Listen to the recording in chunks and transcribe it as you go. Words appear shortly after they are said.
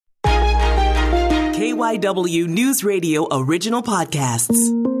KYW News Radio original podcasts.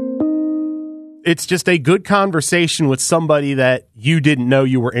 It's just a good conversation with somebody that you didn't know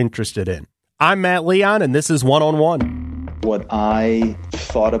you were interested in. I'm Matt Leon, and this is One on One. What I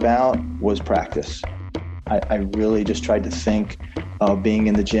thought about was practice. I really just tried to think of being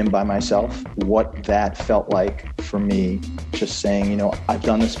in the gym by myself, what that felt like for me. Just saying, I've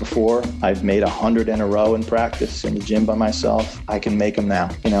done this before. I've made 100 in a row in practice in the gym by myself. I can make them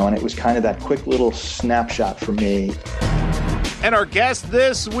now, and it was kind of that quick little snapshot for me. And our guest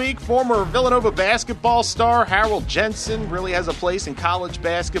this week, former Villanova basketball star Harold Jensen, really has a place in college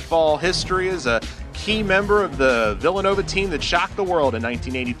basketball history as a key member of the Villanova team that shocked the world in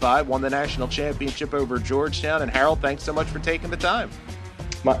 1985, won the national championship over Georgetown. And Harold, thanks so much for taking the time.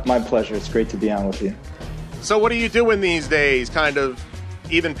 My pleasure. It's great to be on with you. So what are you doing these days, kind of,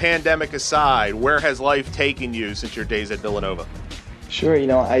 even pandemic aside? Where has life taken you since your days at Villanova? Sure.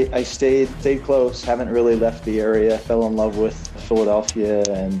 I stayed close, haven't really left the area. Fell in love with Philadelphia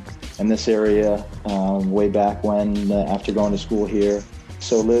and this area way back when, after going to school here.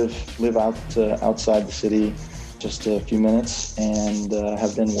 So live outside the city just a few minutes, and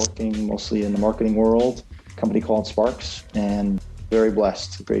have been working mostly in the marketing world, a company called Sparks, and very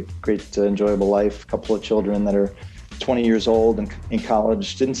blessed. Great, enjoyable life. A couple of children that are 20 years old and in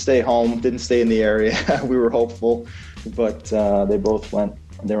college. Didn't stay home, didn't stay in the area. We were hopeful, but they both went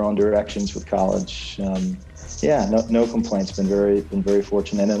their own directions with college. No complaints. Been very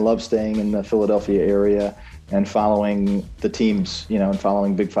fortunate, and I love staying in the Philadelphia area and following the teams, and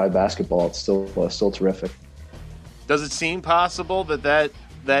following Big Five basketball. It's still terrific. Does it seem possible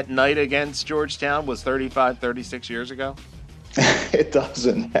that night against Georgetown was 36 years ago? It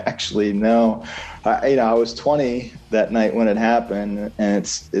doesn't actually, no. I was 20 that night when it happened,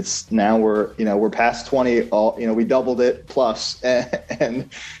 and it's now we're past 20. We doubled it plus, and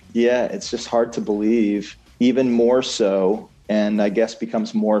yeah, it's just hard to believe. Even more so, and I guess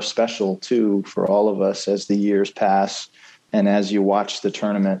becomes more special too for all of us as the years pass, and as you watch the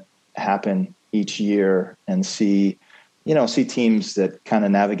tournament happen each year and see teams that kind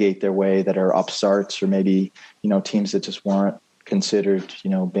of navigate their way, that are upstarts, or maybe teams that just weren't considered,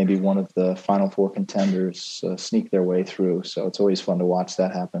 maybe one of the Final Four contenders, sneak their way through. So it's always fun to watch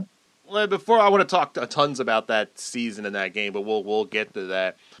that happen. Well, before I want to talk tons about that season and that game, but we'll get to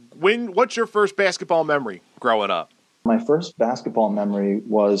that. What's your first basketball memory growing up? My first basketball memory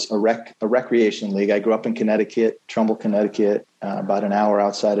was a recreation league. I grew up in Connecticut, Trumbull, Connecticut, about an hour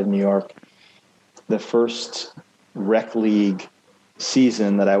outside of New York. The first rec league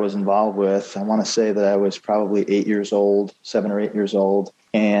season that I was involved with, I want to say that I was probably 7 or 8 years old.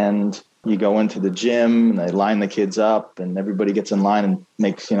 And you go into the gym and they line the kids up, and everybody gets in line and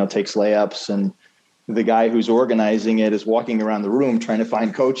takes layups. And the guy who's organizing it is walking around the room trying to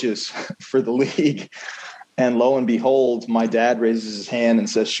find coaches for the league. And lo and behold, my dad raises his hand and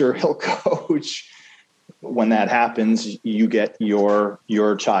says, sure, he'll coach. When that happens, you get your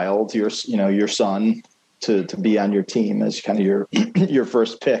child, your son, to be on your team as kind of your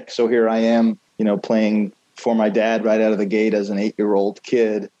first pick. So here I am, playing for my dad right out of the gate as an 8-year-old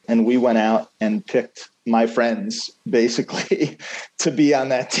kid. And we went out and picked my friends basically to be on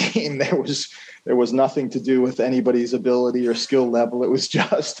that team. There was nothing to do with anybody's ability or skill level. It was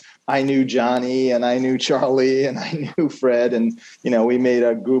just, I knew Johnny and I knew Charlie and I knew Fred. And, we made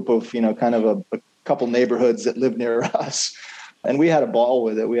a group of, kind of a couple neighborhoods that lived near us. And we had a ball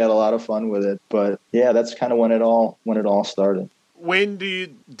with it. We had a lot of fun with it. But yeah, that's kind of when it all started.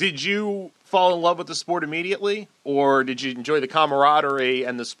 Did you fall in love with the sport immediately, or did you enjoy the camaraderie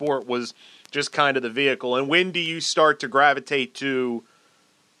and the sport was just kind of the vehicle? And when do you start to gravitate to,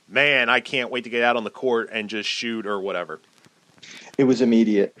 man, I can't wait to get out on the court and just shoot or whatever? It was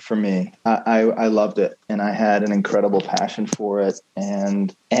immediate for me. I loved it, and I had an incredible passion for it.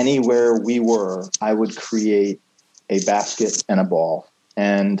 And anywhere we were, I would create a basket and a ball.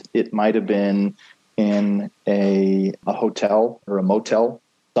 And it might have been in a hotel or a motel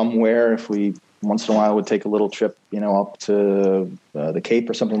somewhere. If we once in a while would take a little trip, up to the Cape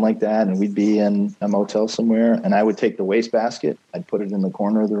or something like that, and we'd be in a motel somewhere, and I would take the wastebasket. I'd put it in the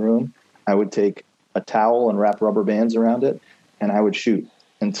corner of the room. I would take a towel and wrap rubber bands around it, and I would shoot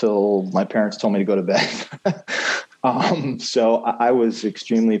until my parents told me to go to bed. So I was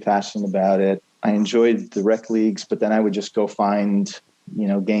extremely passionate about it. I enjoyed the rec leagues, but then I would just go find,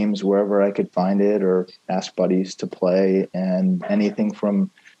 games wherever I could find it, or ask buddies to play, and anything from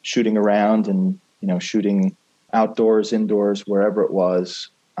shooting around and, shooting outdoors, indoors, wherever it was.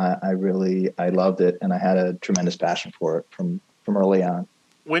 I loved it, and I had a tremendous passion for it from early on.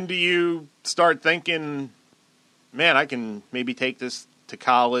 When do you start thinking, man, I can maybe take this to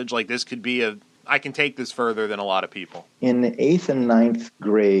college? Like, this could be I can take this further than a lot of people? In the 8th and 9th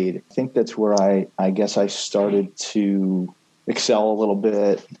grade, I think that's where I guess I started to excel a little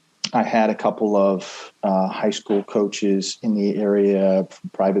bit. I had a couple of high school coaches in the area from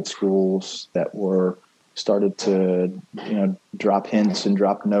private schools that were started to, drop hints and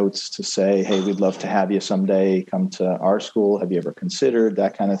drop notes to say, hey, we'd love to have you someday come to our school. Have you ever considered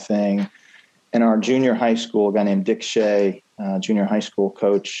that kind of thing? And our junior high school, a guy named Dick Shea, junior high school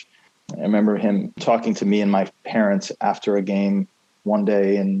coach, I remember him talking to me and my parents after a game one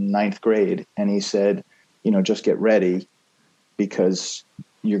day in 9th grade. And he said, just get ready because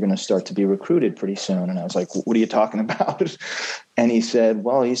you're going to start to be recruited pretty soon. And I was like, what are you talking about? And he said,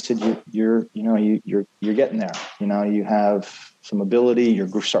 you're getting there. You have some ability,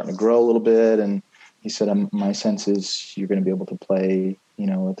 you're starting to grow a little bit. And he said, my sense is you're going to be able to play,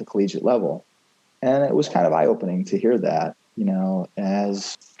 at the collegiate level. And it was kind of eye-opening to hear that,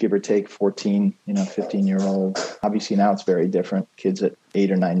 as give or take 14, 15-year-old. Obviously now it's very different. Kids at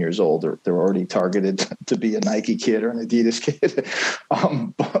 8 or 9 years old, they're already targeted to be a Nike kid or an Adidas kid.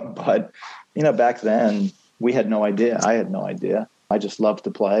 But back then we had no idea. I had no idea. I just loved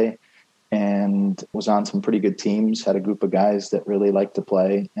to play and was on some pretty good teams, had a group of guys that really liked to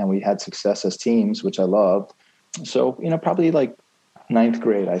play, and we had success as teams, which I loved. So, probably like 9th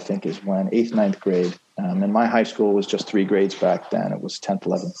grade, I think, is when, 8th, 9th grade. And my high school was just 3 grades back then. It was 10th,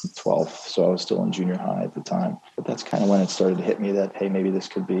 11th, and 12th. So I was still in junior high at the time. But that's kind of when it started to hit me that, hey, maybe this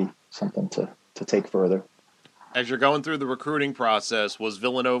could be something to take further. As you're going through the recruiting process, was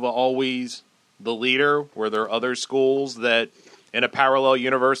Villanova always the leader? Were there other schools that in a parallel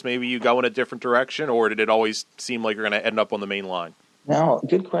universe maybe you go in a different direction, or did it always seem like you're going to end up on the main line? No,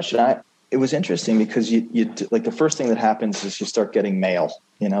 good question. It was interesting because you like the first thing that happens is you start getting mail.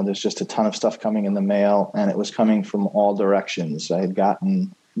 There's just a ton of stuff coming in the mail, and it was coming from all directions. I had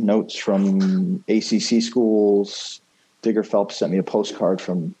gotten notes from ACC schools. Digger Phelps sent me a postcard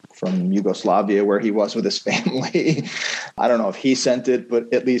from Yugoslavia where he was with his family. I don't know if he sent it,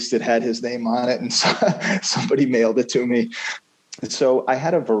 but at least it had his name on it, and somebody mailed it to me. So I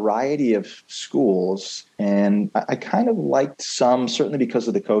had a variety of schools, and I kind of liked some, certainly because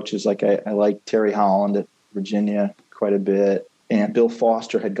of the coaches. Like I liked Terry Holland at Virginia quite a bit. And Bill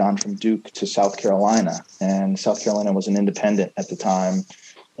Foster had gone from Duke to South Carolina, and South Carolina was an independent at the time.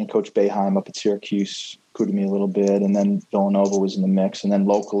 And Coach Boeheim up at Syracuse recruited me a little bit, and then Villanova was in the mix, and then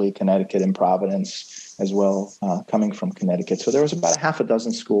locally Connecticut and Providence as well, coming from Connecticut. So there was about a half a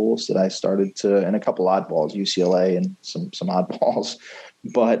dozen schools that I started to, and a couple oddballs, UCLA and some oddballs.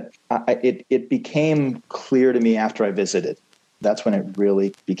 But it became clear to me after I visited. That's when it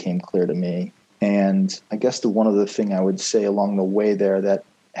really became clear to me. And I guess one of the thing I would say along the way there that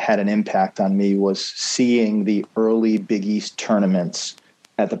had an impact on me was seeing the early Big East tournaments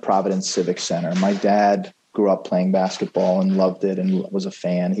at the Providence Civic Center. My dad grew up playing basketball and loved it and was a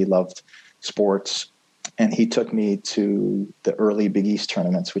fan. He loved sports. And he took me to the early Big East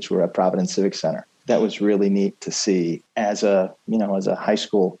tournaments, which were at Providence Civic Center. That was really neat to see. As a high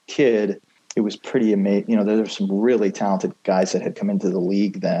school kid, it was pretty amazing. There were some really talented guys that had come into the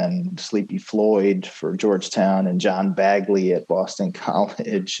league then. Sleepy Floyd for Georgetown and John Bagley at Boston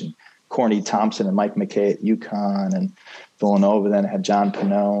College and Corny Thompson and Mike McKay at UConn, and Villanova then had John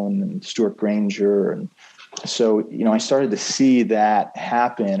Pannone and Stuart Granger. And so, I started to see that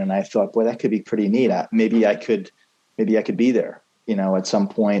happen, and I thought, boy, that could be pretty neat. Maybe I could be there, at some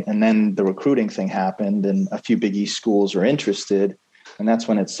point. And then the recruiting thing happened, and a few Big East schools are interested. And that's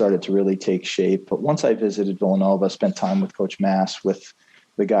when it started to really take shape. But once I visited Villanova, spent time with Coach Mass, with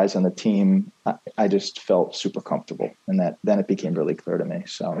the guys on the team, I just felt super comfortable. And then it became really clear to me.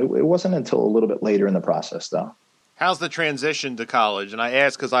 So it wasn't until a little bit later in the process, though. How's the transition to college? And I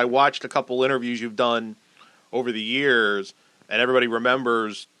ask because I watched a couple interviews you've done over the years, and everybody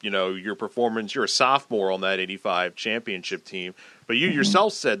remembers, your performance. You're a sophomore on that 85 championship team. But you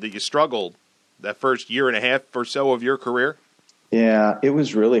yourself said that you struggled that first year and a half or so of your career. Yeah, it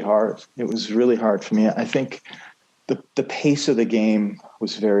was really hard. It was really hard for me. I think the pace of the game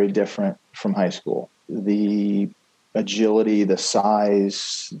was very different from high school. The agility, the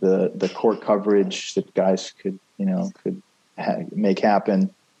size, the court coverage that guys could make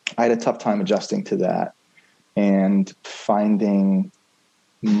happen. I had a tough time adjusting to that and finding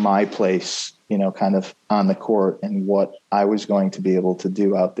my place, kind of on the court and what I was going to be able to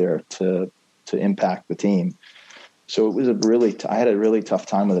do out there to impact the team. So it was I had a really tough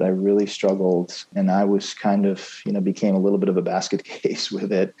time with it. I really struggled, and I was kind of, became a little bit of a basket case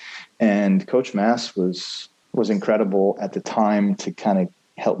with it. And Coach Mass was incredible at the time to kind of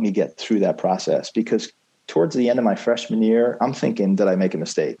help me get through that process, because towards the end of my freshman year, I'm thinking, did I make a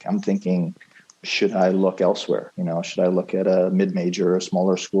mistake? I'm thinking, should I look elsewhere? Should I look at a mid-major, a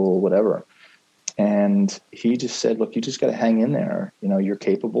smaller school, whatever? And he just said, look, you just got to hang in there. You're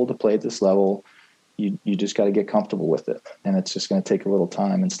capable to play at this level. You just got to get comfortable with it. And it's just going to take a little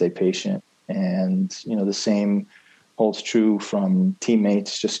time and stay patient. And, the same holds true from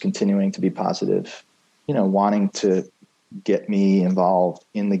teammates, just continuing to be positive, wanting to get me involved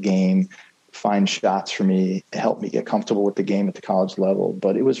in the game, find shots for me, help me get comfortable with the game at the college level.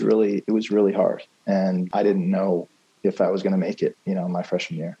 But it was really hard. And I didn't know if I was going to make it, my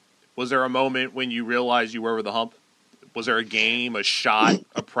freshman year. Was there a moment when you realized you were over the hump? Was there a game, a shot,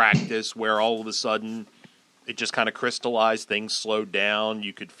 a practice where all of a sudden it just kind of crystallized, things slowed down,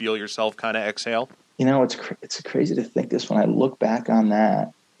 you could feel yourself kind of exhale? It's crazy to think this. When I look back on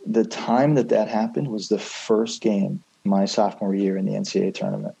that, the time that happened was the first game my sophomore year in the NCAA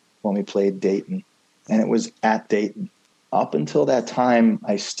tournament when we played Dayton, and it was at Dayton. Up until that time,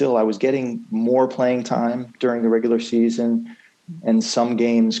 I was getting more playing time during the regular season, and some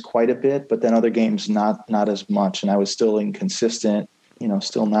games quite a bit, but then other games not as much. And I was still inconsistent,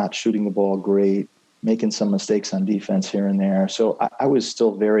 still not shooting the ball great, making some mistakes on defense here and there. So I was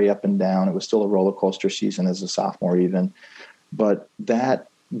still very up and down. It was still a roller coaster season as a sophomore even. But that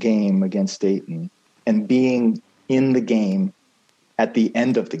game against Dayton and being in the game at the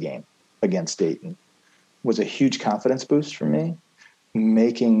end of the game against Dayton was a huge confidence boost for me.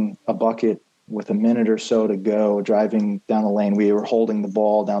 Making a bucket with a minute or so to go, driving down the lane. We were holding the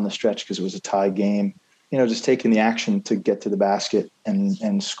ball down the stretch because it was a tie game. Just taking the action to get to the basket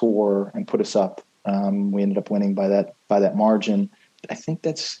and score and put us up. We ended up winning by that margin. I think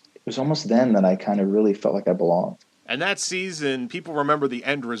it was almost then that I kind of really felt like I belonged. And that season, people remember the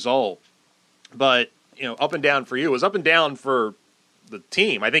end result, but up and down for you. It was up and down for the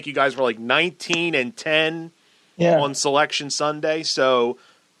team. I think you guys were like 19-10 on Selection Sunday. So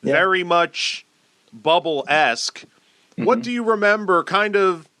very much bubble-esque. Mm-hmm. What do you remember kind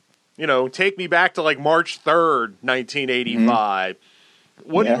of, take me back to like March 3rd, 1985.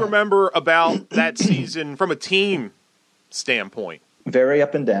 Mm-hmm. What do you remember about that season from a team standpoint? Very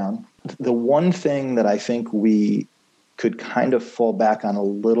up and down. The one thing that I think we could kind of fall back on a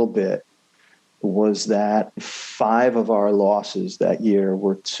little bit was that 5 of our losses that year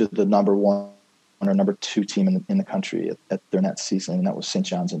were to the number 1 or number 2 team in the country during that season, and that was St.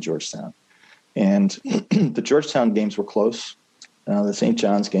 John's and Georgetown. And the Georgetown games were close. The St.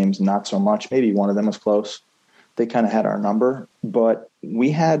 John's games, not so much. Maybe one of them was close. They kind of had our number, but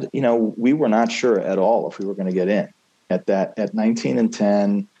we were not sure at all if we were going to get in at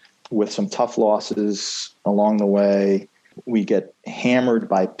 19-10 with some tough losses along the way. We get hammered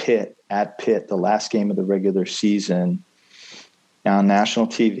by Pitt at Pitt, the last game of the regular season on national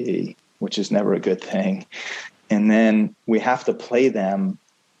TV, which is never a good thing. And then we have to play them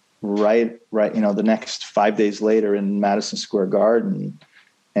right, the next 5 days later in Madison Square Garden.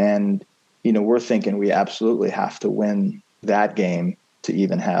 And, we're thinking we absolutely have to win that game to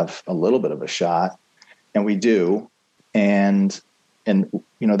even have a little bit of a shot. And we do. And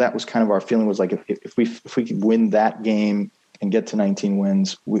that was kind of our feeling, was like, if we could win that game and get to 19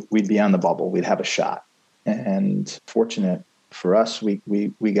 wins, we'd be on the bubble. We'd have a shot. And fortunate for us,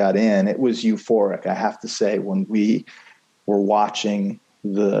 we got in. It was euphoric, I have to say, when we were watching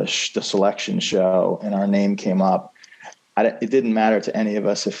the selection show and our name came up. It didn't matter to any of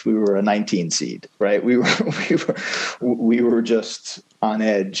us if we were a 19 seed, right? We were just on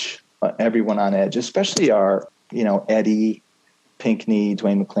edge, everyone on edge, especially our, Eddie Pinckney,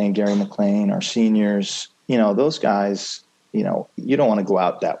 Dwayne McClain, Gary McClain, our seniors. Those guys, you don't want to go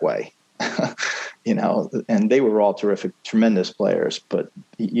out that way. And they were all terrific, tremendous players, but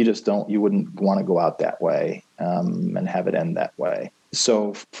you wouldn't want to go out that way and have it end that way.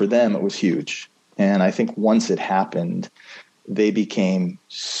 So for them, it was huge. And I think once it happened, they became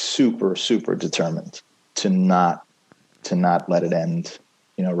super, super determined to not let it end,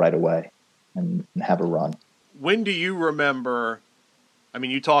 right away and have a run. When do you remember,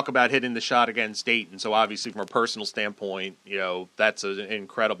 you talk about hitting the shot against Dayton, so obviously from a personal standpoint, that's an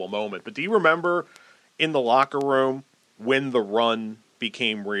incredible moment. But do you remember in the locker room when the run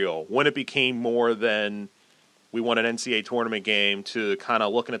became real, when it became more than we won an NCAA tournament game to kind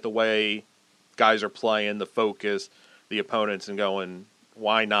of looking at the way guys are playing, the focus, the opponents, and going,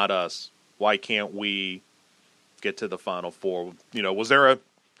 why not us? Why can't we get to the Final Four? Was there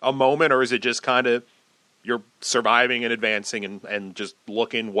a moment, or is it just kind of you're surviving and advancing and just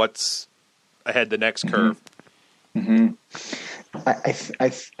looking what's ahead the next curve? Mm-hmm. I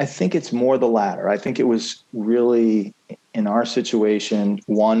think it's more the latter. I think it was really, in our situation,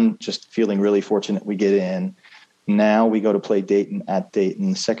 one, just feeling really fortunate we get in. Now we go to play Dayton at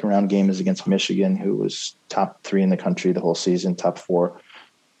Dayton. The second round game is against Michigan, who was top 3 in the country the whole season, top 4.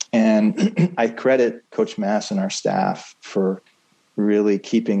 And I credit Coach Mass and our staff for really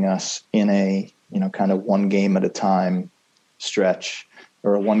keeping us in a, kind of one game at a time stretch,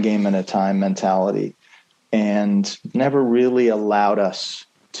 or a one game at a time mentality, and never really allowed us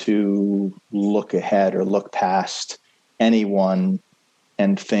to look ahead or look past anyone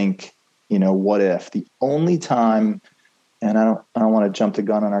and think, what if? The only time, and I don't want to jump the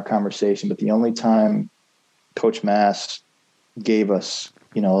gun on our conversation, but the only time Coach Mass gave us,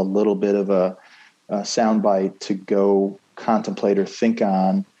 a little bit of a soundbite to go contemplate or think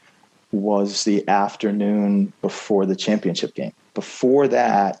on was the afternoon before the championship game. Before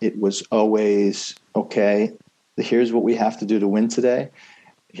that, it was always, okay, here's what we have to do to win today.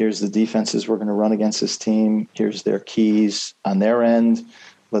 Here's the defenses we're going to run against this team. Here's their keys on their end.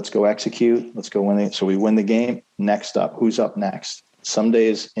 Let's go execute. Let's go win it. So we win the game. Next up, who's up next? Some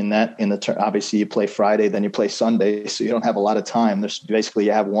days obviously you play Friday, then you play Sunday, so you don't have a lot of time. There's basically,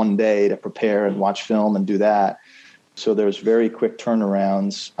 you have one day to prepare and watch film and do that. So there's very quick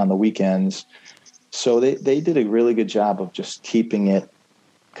turnarounds on the weekends. So they did a really good job of just keeping it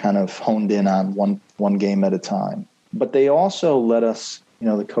kind of honed in on one game at a time. But they also let us,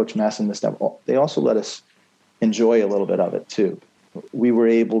 the Coach Mass and the staff, they also let us enjoy a little bit of it too. We were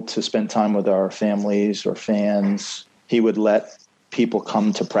able to spend time with our families or fans. He would let people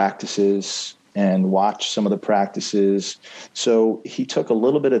come to practices and watch some of the practices. So he took a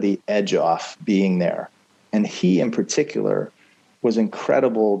little bit of the edge off being there. And he in particular was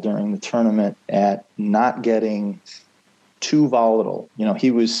incredible during the tournament at not getting too volatile.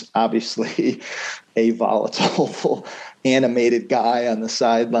 He was obviously a volatile, animated guy on the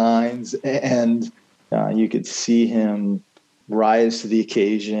sidelines, and you could see him rise to the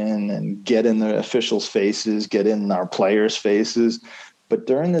occasion and get in the officials' faces, get in our players' faces. But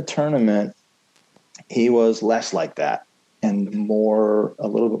during the tournament, he was less like that and a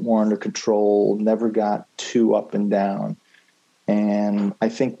little bit more under control, never got too up and down. And I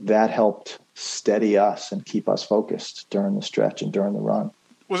think that helped steady us and keep us focused during the stretch and during the run.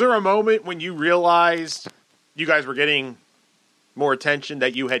 Was there a moment when you realized you guys were getting more attention,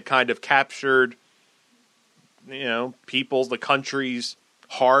 that you had kind of captured, the country's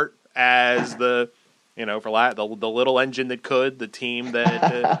heart as the little engine that could, the team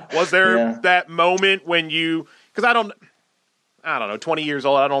that was there that moment when you, because I don't know, 20 years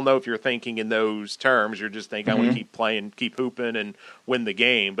old, I don't know if you're thinking in those terms. You're just thinking, I want to keep playing, keep hooping, and win the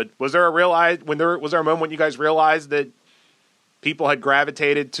game. But was there a moment when you guys realized that people had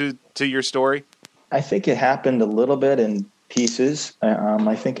gravitated to your story? I think it happened a little bit in pieces.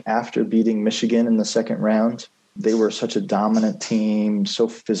 I think after beating Michigan in the second round, they were such a dominant team, so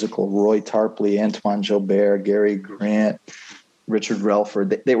physical. Roy Tarpley, Antoine Gilbert, Gary Grant, Richard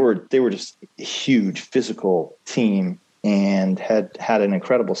Relford. They were just a huge physical team and had an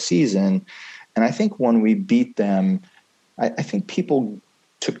incredible season. And I think when we beat them, I think people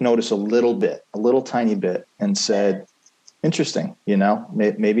took notice a little tiny bit, and said, interesting,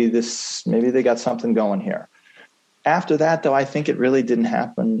 maybe they got something going here. After that, though, I think it really didn't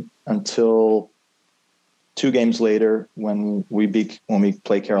happen until 2 games later when we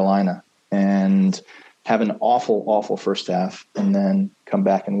play Carolina and have an awful first half and then come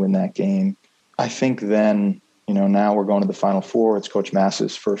back and win that game. I think then, now we're going to the Final Four. It's Coach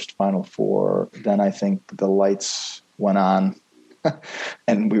Mass's first Final Four. Then I think the lights went on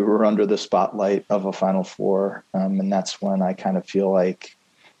and we were under the spotlight of a Final Four. And that's when I kind of feel like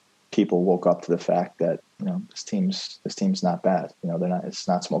people woke up to the fact that, this team's not bad. It's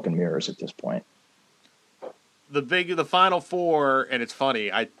not smoke and mirrors at this point. The Final Four, and it's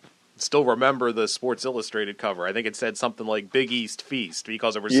funny, I still remember the Sports Illustrated cover. I think it said something like Big East Feast,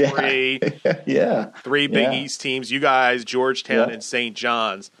 because there was three Big East teams, you guys, Georgetown, and St.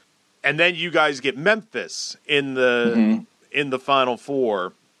 John's. And then you guys get Memphis in the Final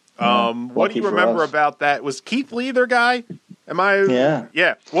Four. What do you remember about that? Was Keith Lee their guy? Am I?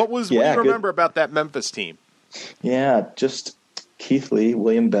 Yeah. What do you remember about that Memphis team? Yeah, just Keith Lee,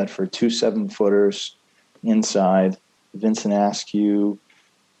 William Bedford, 2 7-footers inside, Vincent Askew,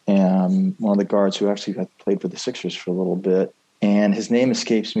 one of the guards who actually played for the Sixers for a little bit. And his name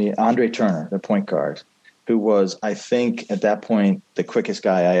escapes me, Andre Turner, the point guard, who was, I think, at that point, the quickest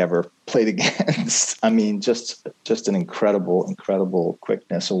guy I ever played against. I mean, just an incredible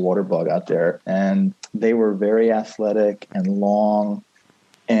quickness, a water bug out there. And they were very athletic and long.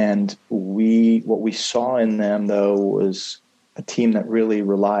 And what we saw in them, though, was a team that really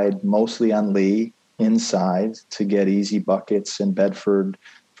relied mostly on Lee inside to get easy buckets, and Bedford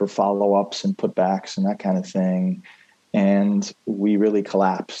for follow-ups and putbacks and that kind of thing. And we really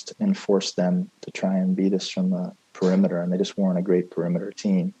collapsed and forced them to try and beat us from the perimeter. And they just weren't a great perimeter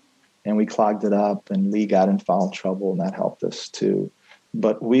team. And we clogged it up, and Lee got in foul trouble, and that helped us too.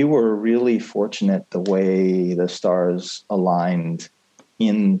 But we were really fortunate the way the stars aligned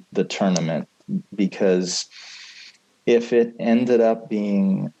in the tournament, because if it ended up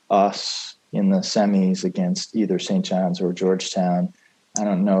being us in the semis against either St. John's or Georgetown, I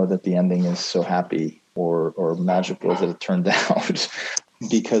don't know that the ending is so happy or magical as it turned out,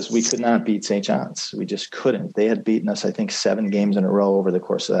 because we could not beat St. John's. We just couldn't. They had beaten us, I think, 7 games in a row over the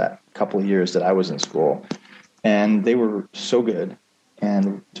course of that couple of years that I was in school. And they were so good,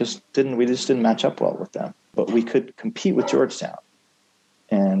 and we just didn't match up well with them. But we could compete with Georgetown,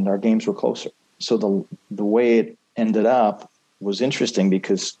 and our games were closer. So the way it ended up was interesting,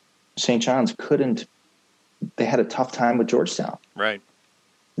 because St. John's they had a tough time with Georgetown. Right.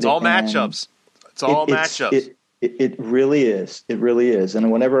 It's all matchups. It's all matchups. It really is. It really is.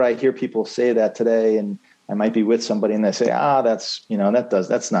 And whenever I hear people say that today, and I might be with somebody and they say,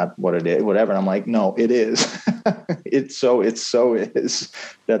 that's not what it is, whatever. And I'm like, no, it is. It so is.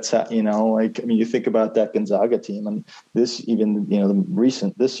 That's how, you think about that Gonzaga team, and this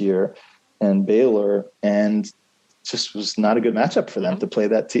this year, and Baylor, and just was not a good matchup for them to play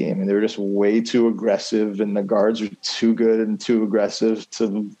that team. And they were just way too aggressive, and the guards were too good and too aggressive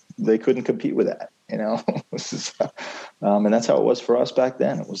they couldn't compete with that. And that's how it was for us back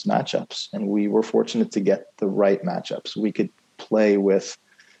then. It was matchups, and we were fortunate to get the right matchups. We could play with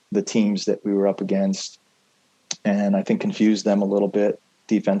the teams that we were up against, and I think confuse them a little bit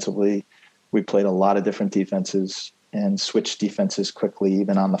defensively. We played a lot of different defenses and switched defenses quickly,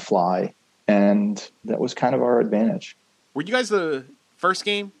 even on the fly, and that was kind of our advantage. Were you guys the first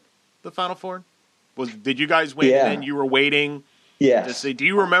game, the Final Four? Did you guys win, Yeah. and then you were waiting? Yeah. Do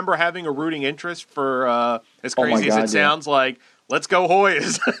you remember having a rooting interest for, as crazy God, as it sounds, like, let's go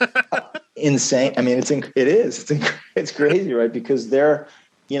Hoyas? Insane. I mean, it is. It's crazy, right? Because they are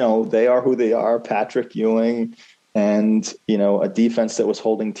who they are. Patrick Ewing, and, a defense that was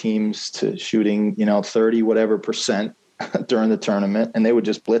holding teams to shooting, 30 whatever percent during the tournament. And they would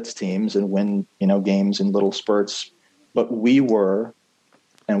just blitz teams and win, games in little spurts. But we watched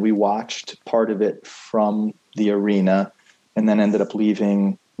part of it from the arena, and then ended up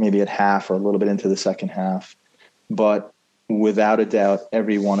leaving maybe at half or a little bit into the second half. But without a doubt,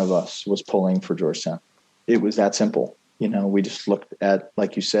 every one of us was pulling for Georgetown. It was that simple. We just looked at,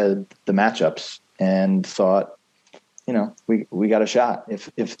 like you said, the matchups and thought, we got a shot.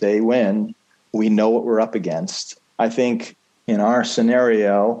 If they win, we know what we're up against. I think in our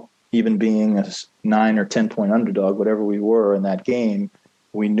scenario, even being a 9 or 10 point underdog, whatever we were in that game,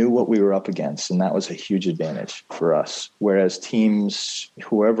 we knew what we were up against, and that was a huge advantage for us. Whereas teams,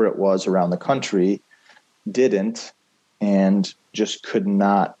 whoever it was around the country, didn't, and just could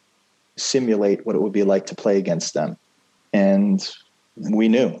not simulate what it would be like to play against them. And we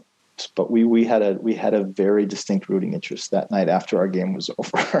knew, but we had a very distinct rooting interest that night after our game was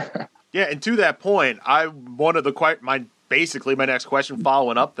over. Yeah, and to that point, my next question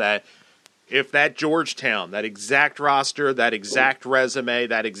following up that, if that Georgetown, that exact roster, that exact resume,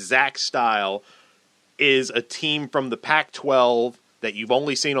 that exact style is a team from the Pac-12 that you've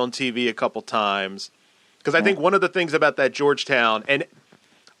only seen on TV a couple times, because I think one of the things about that Georgetown, and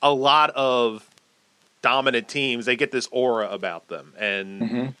a lot of dominant teams, they get this aura about them,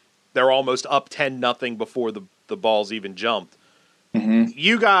 and they're almost up 10-0 before the balls even jumped.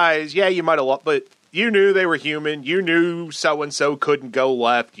 You guys, you might have lost, but you knew they were human. You knew so-and-so couldn't go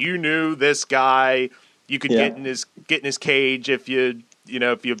left. You knew this guy, you could get in his cage if you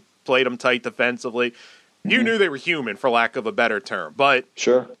played him tight defensively. You knew they were human, for lack of a better term. But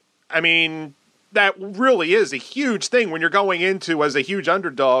sure, I mean, that really is a huge thing when you're going into as a huge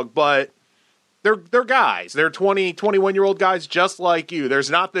underdog. But they're guys. They're 20, 21-year-old guys just like you. There's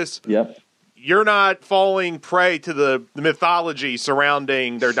not this. Yep. You're not falling prey to the mythology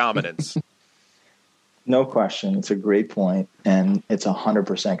surrounding their dominance. No question. It's a great point, and it's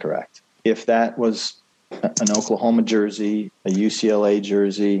 100% correct. If that was an Oklahoma jersey, a UCLA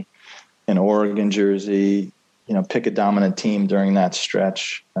jersey, an Oregon jersey, pick a dominant team during that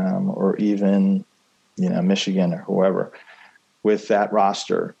stretch, or even, Michigan or whoever, with that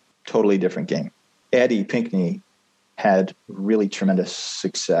roster, totally different game. Eddie Pinckney had really tremendous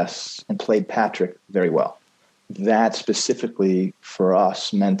success and played Patrick very well. That specifically for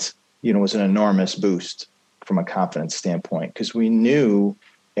us meant, was an enormous boost from a confidence standpoint, because we knew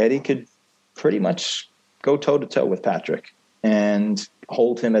Eddie could pretty much go toe-to-toe with Patrick and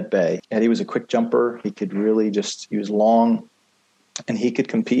hold him at bay. Eddie was a quick jumper. He could really he was long, and he could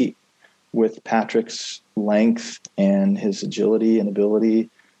compete with Patrick's length and his agility and ability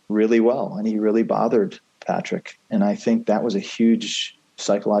really well. And he really bothered Patrick. And I think that was a huge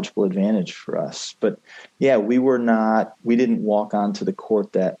psychological advantage for us. But yeah, we didn't walk onto the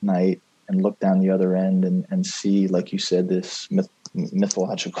court that night and look down the other end and see, like you said, this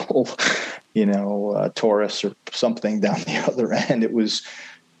mythological, Taurus or something down the other end. It was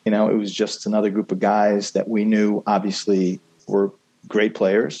just another group of guys that we knew obviously were great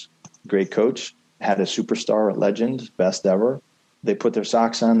players, great coach, had a superstar, a legend, best ever. They put their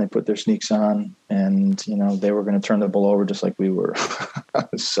socks on, they put their sneaks on, and, they were going to turn the ball over just like we were.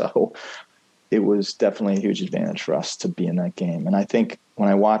 So it was definitely a huge advantage for us to be in that game. And I think when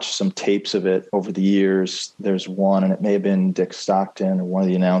I watched some tapes of it over the years, there's one, and it may have been Dick Stockton or one of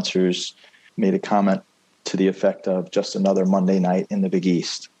the announcers made a comment to the effect of just another Monday night in the Big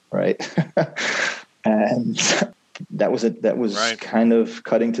East, right? And that was right. Kind of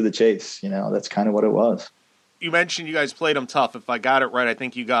cutting to the chase. That's kind of what it was. You mentioned you guys played them tough. If I got it right, I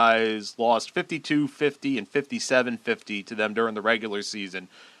think you guys lost 52-50 and 57-50 to them during the regular season.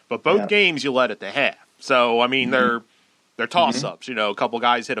 But both games you led at the half. So, I mean, they're toss-ups. A couple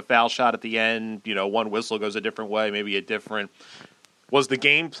guys hit a foul shot at the end. One whistle goes a different way, maybe a different. Was the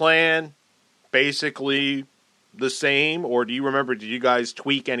game plan basically the same? Or do you remember, did you guys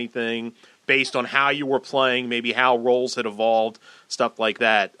tweak anything based on how you were playing, maybe how roles had evolved, stuff like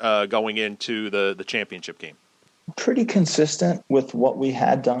that, going into the championship game? Pretty consistent with what we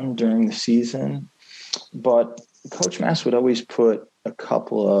had done during the season, but Coach Mass would always put a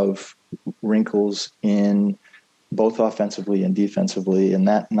couple of wrinkles in both offensively and defensively. And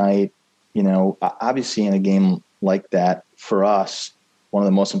that night, obviously in a game like that, for us, one of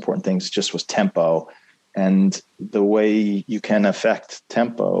the most important things just was tempo. And the way you can affect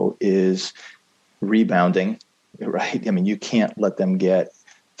tempo is rebounding, right? I mean, you can't let them get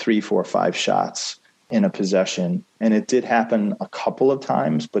 3, 4, 5 shots in a possession. And it did happen a couple of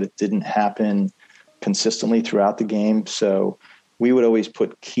times, but it didn't happen consistently throughout the game. So we would always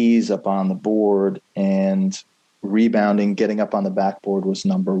put keys up on the board, and rebounding, getting up on the backboard was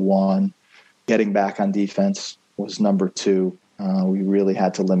number one. Getting back on defense was number two. We really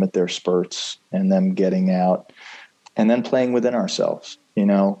had to limit their spurts and them getting out, and then playing within ourselves. It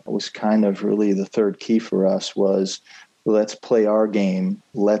was kind of really the third key for us was, let's play our game.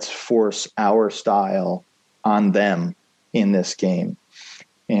 Let's force our style on them in this game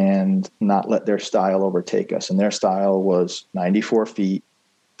and not let their style overtake us. And their style was 94 feet,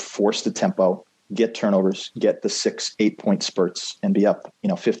 force the tempo, get turnovers, get the 6-8 point spurts, and be up,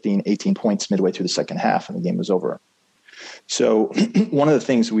 15, 18 points midway through the second half, and the game was over. So one of the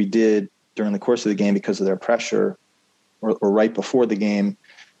things we did during the course of the game, because of their pressure, or right before the game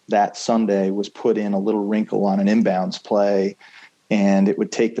that Sunday, was put in a little wrinkle on an inbounds play, and it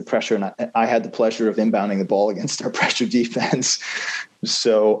would take the pressure. And I had the pleasure of inbounding the ball against our pressure defense.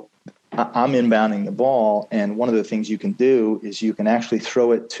 So I'm inbounding the ball, and one of the things you can do is you can actually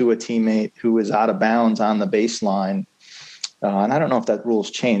throw it to a teammate who is out of bounds on the baseline. And I don't know if that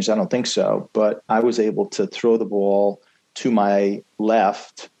rule's changed. I don't think so. But I was able to throw the ball to my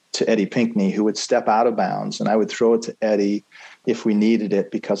left to Eddie Pinckney, who would step out of bounds, and I would throw it to Eddie if we needed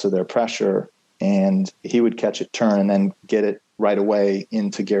it because of their pressure, and he would catch it, turn, and then get it right away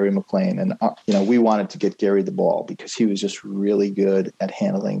into Gary McLean. And, we wanted to get Gary the ball because he was just really good at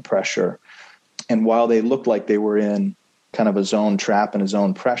handling pressure. And while they looked like they were in kind of a zone trap and a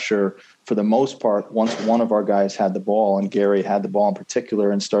zone pressure, for the most part, once one of our guys had the ball, and Gary had the ball in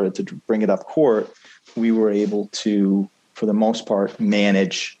particular, and started to bring it up court, we were able to, for the most part,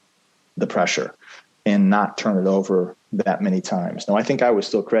 manage the pressure and not turn it over that many times. Now, I think I was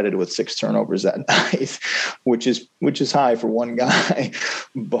still credited with 6 turnovers that night, which is high for one guy.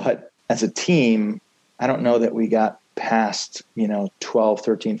 But as a team, I don't know that we got past, 12,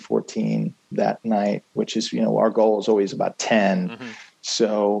 13, 14 that night, which is, our goal is always about 10. Mm-hmm.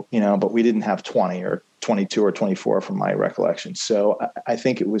 So, but we didn't have 20 or 22 or 24 from my recollection. So I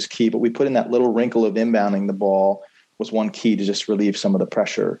think it was key. But we put in that little wrinkle of inbounding the ball was one key to just relieve some of the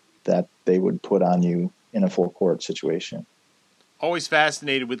pressure that they would put on you in a full court situation. Always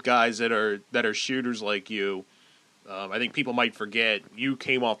fascinated with guys that are shooters like you. I think people might forget you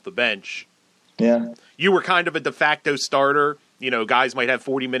came off the bench. Yeah. You were kind of a de facto starter. Guys might have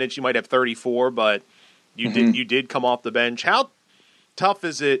 40 minutes, you might have 34, but you did come off the bench. How tough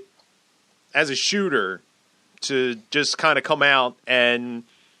is it as a shooter to just kind of come out and,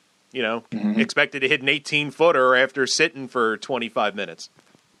 expected to hit an 18-footer after sitting for 25 minutes?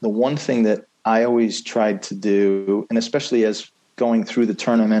 The one thing that I always tried to do, and especially as going through the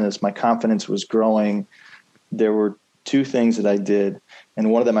tournament, as my confidence was growing, there were two things that I did.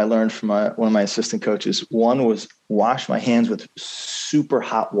 And one of them I learned from one of my assistant coaches. One was wash my hands with super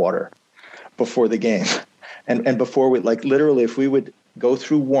hot water before the game. And before we, like, literally, if we would go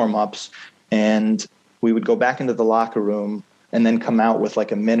through warm-ups and we would go back into the locker room and then come out with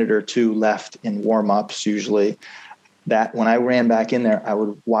like a minute or two left in warm-ups usually, that when I ran back in there, I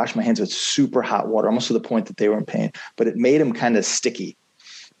would wash my hands with super hot water, almost to the point that they were in pain. But it made them kind of sticky.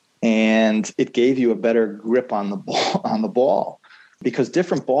 And it gave you a better grip on the ball. Because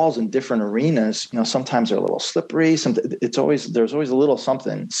different balls in different arenas, sometimes they're a little slippery. There's always a little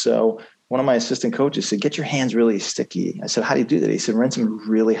something. So one of my assistant coaches said, get your hands really sticky. I said, how do you do that? He said, rinse them in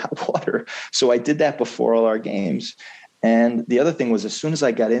really hot water. So I did that before all our games. And the other thing was, as soon as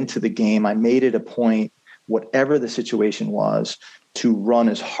I got into the game, I made it a point, whatever the situation was, to run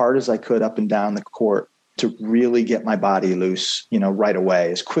as hard as I could up and down the court to really get my body loose, right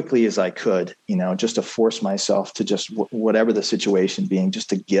away, as quickly as I could, just to force myself to just whatever the situation being, just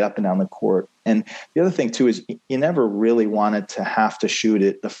to get up and down the court. And the other thing too is you never really wanted to have to shoot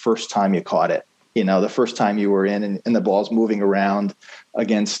it the first time you caught it. The first time you were in and the ball's moving around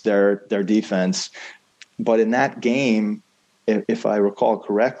against their defense. But in that game, if I recall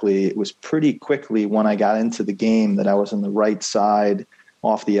correctly, it was pretty quickly when I got into the game that I was on the right side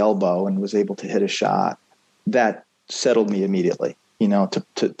off the elbow and was able to hit a shot. That settled me immediately, to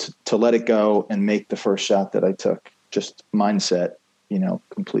let it go and make the first shot that I took. Just mindset,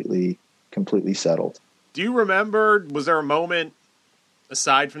 completely settled. Do you remember, was there a moment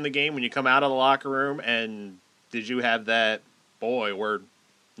aside from the game when you come out of the locker room, and did you have that, boy, we're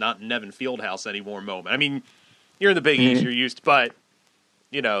not in Nevin Fieldhouse anymore moment? I mean, you're in the Big East, you're used to, but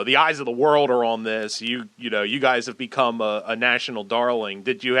the eyes of the world are on this. You guys have become a national darling.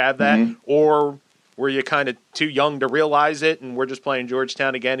 Did you have that? Or were you kind of too young to realize it, and we're just playing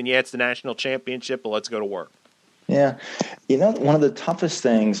Georgetown again, and it's the national championship, but let's go to work? Yeah. One of the toughest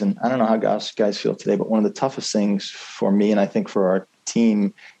things, and I don't know how guys feel today, but one of the toughest things for me, and I think for our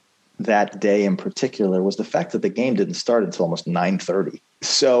team that day in particular, was the fact that the game didn't start until almost 9:30.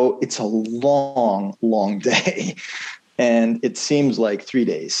 So it's a long, long day. And it seems like 3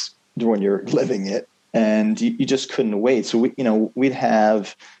 days when you're living it, and you just couldn't wait. So we'd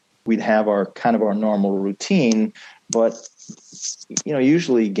have our kind of our normal routine, but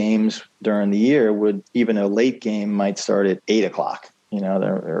usually games during the year even a late game might start at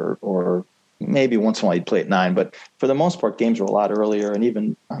 8:00, or maybe once in a while you'd play at 9. But for the most part, games were a lot earlier, and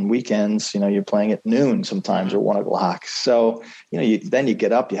even on weekends, you're playing at noon sometimes or 1:00. So then you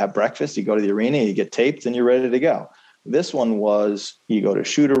get up, you have breakfast, you go to the arena, you get taped, and you're ready to go. This one was, you go to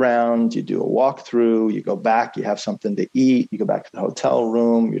shoot around, you do a walkthrough, you go back, you have something to eat, you go back to the hotel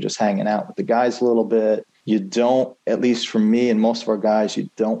room, you're just hanging out with the guys a little bit. You don't, at least for me and most of our guys, you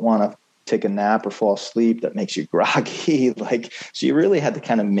don't want to take a nap or fall asleep. That makes you groggy. So you really had to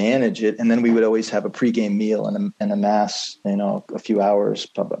kind of manage it. And then we would always have a pregame meal and a mass, a few hours,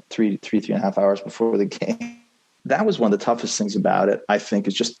 about three and a half hours before the game. That was one of the toughest things about it, I think,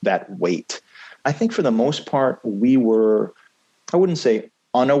 is just that weight. I think for the most part, we were, I wouldn't say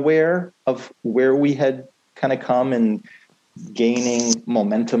unaware of where we had kind of come and gaining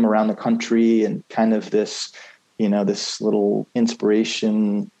momentum around the country and kind of this, this little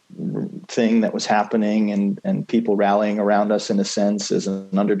inspiration thing that was happening and people rallying around us in a sense as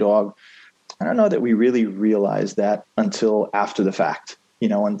an underdog. I don't know that we really realized that until after the fact,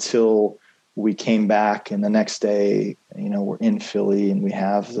 until we came back and the next day, we're in Philly and we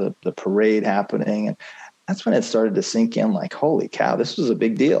have the parade happening. And that's when it started to sink in, like, holy cow, this was a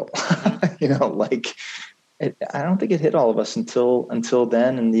big deal. I don't think it hit all of us until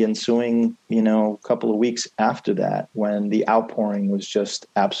then, and the ensuing, couple of weeks after that, when the outpouring was just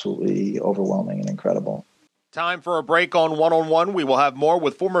absolutely overwhelming and incredible. Time for a break on One-on-One. We will have more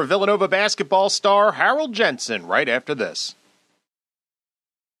with former Villanova basketball star Harold Jensen right after this.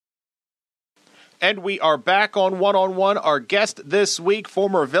 And we are back on One-on-One. Our guest this week,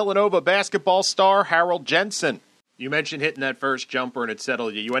 former Villanova basketball star Harold Jensen. You mentioned hitting that first jumper and it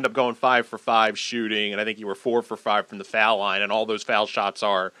settled you. You end up going 5 for 5 shooting, and I think you were 4 for 5 from the foul line, and all those foul shots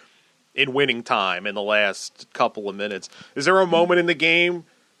are in winning time in the last couple of minutes. Is there a moment in the game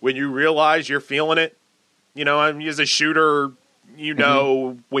when you realize you're feeling it? As a shooter,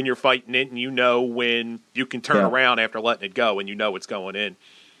 when you're fighting it, and when you can turn around after letting it go, and it's going in.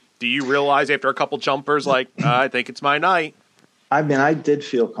 Do you realize after a couple jumpers, I think it's my night? I mean, I did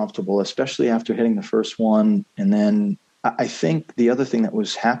feel comfortable, especially after hitting the first one. And then I think the other thing that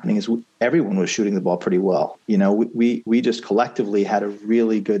was happening is everyone was shooting the ball pretty well. We just collectively had a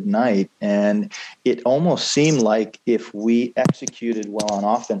really good night. And it almost seemed like if we executed well on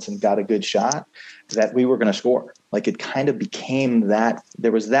offense and got a good shot, that we were going to score. like it kind of became that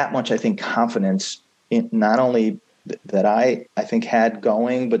there was that much, I think, confidence in not only that I think had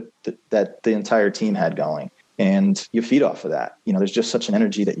going, but that the entire team had going. And you feed off of that. You know, there's just such an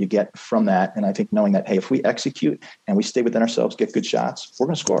energy that you get from that. And I think knowing that, hey, if we execute and we stay within ourselves, get good shots, we're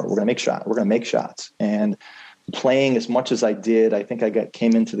going to score. We're going to make shots. And playing as much as I did, I think I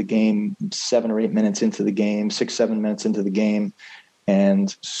came into the game 7 or 8 minutes into the game, 6, 7 minutes into the game,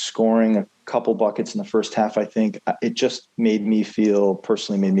 and scoring a couple buckets in the first half. I think it just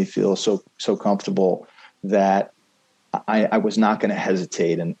personally made me feel so comfortable that I was not going to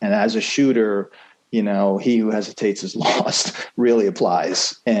hesitate. And as a shooter, you know, he who hesitates is lost really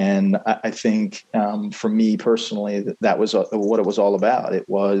applies. And I think for me personally, that was what it was all about. It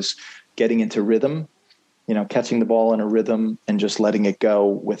was getting into rhythm, you know, catching the ball in a rhythm and just letting it go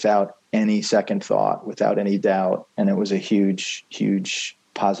without any second thought, without any doubt. And it was a huge, huge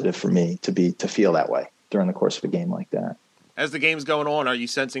positive for me to feel that way during the course of a game like that. As the game's going on, are you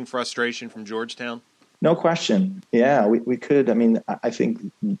sensing frustration from Georgetown? No question. Yeah, we could. I mean, I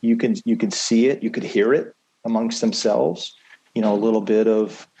think you could see it, you could hear it amongst themselves, you know, a little bit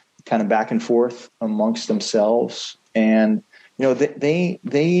of kind of back and forth amongst themselves. And, you know,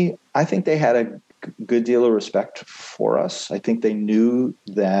 I think they had a good deal of respect for us. I think they knew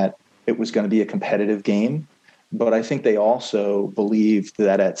that it was going to be a competitive game, but I think they also believed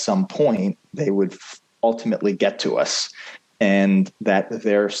that at some point they would ultimately get to us, and that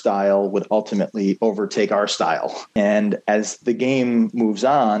their style would ultimately overtake our style. And as the game moves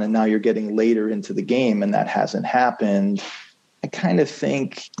on, and now you're getting later into the game and that hasn't happened, I kind of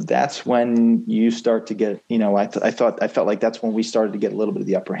think that's when you start to get, you know, I felt like that's when we started to get a little bit of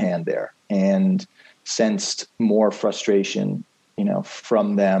the upper hand there and sensed more frustration, you know,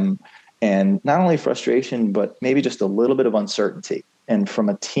 from them. And not only frustration, but maybe just a little bit of uncertainty. And from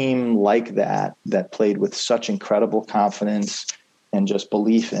a team like that played with such incredible confidence and just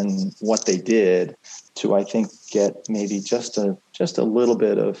belief in what they did, to, I think, get maybe just a little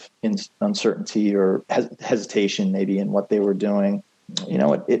bit of uncertainty or hesitation maybe in what they were doing, you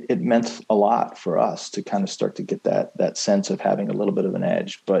know, it meant a lot for us to kind of start to get that sense of having a little bit of an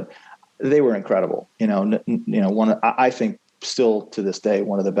edge. But they were incredible. I think still to this day,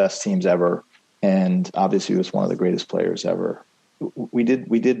 one of the best teams ever. And obviously was one of the greatest players ever. We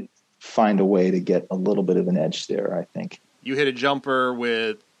did find a way to get a little bit of an edge there, I think. You hit a jumper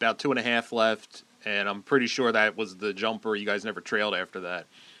with about 2.5 left, and I'm pretty sure that was the jumper. You guys never trailed after that.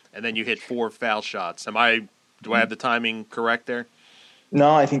 And then you hit 4 foul shots. Do I have the timing correct there? No,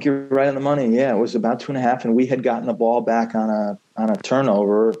 I think you're right on the money. Yeah, it was about 2.5, and we had gotten the ball back on a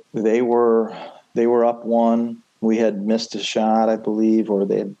turnover. They were up 1. We had missed a shot, I believe, or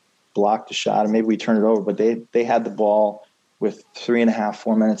they had blocked a shot, and maybe we turned it over. But they had the ball with 3.5,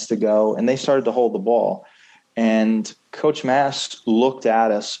 4 minutes to go, and they started to hold the ball. And Coach Mast looked at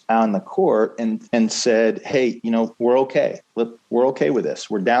us on the court and said, "Hey, you know, we're okay. We're okay with this.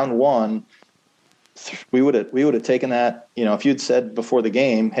 We're down 1. We would have taken that. You know, if you'd said before the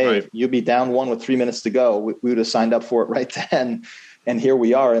game, hey, right, you'd be down 1 with 3 minutes to go, we would have signed up for it right then. And here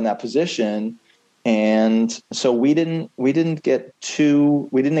we are in that position." And so we didn't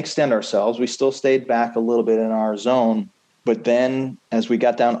extend ourselves. We still stayed back a little bit in our zone. But then as we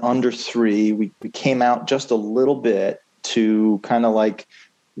got down under 3, we came out just a little bit to kind of like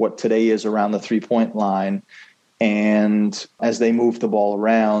what today is around the 3-point line. And as they moved the ball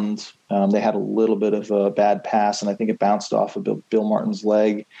around, they had a little bit of a bad pass, and I think it bounced off of Bill Martin's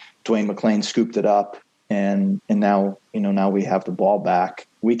leg. Dwayne McClain scooped it up, and now we have the ball back.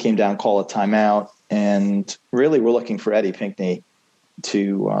 We came down, call a timeout, and really we're looking for Eddie Pinckney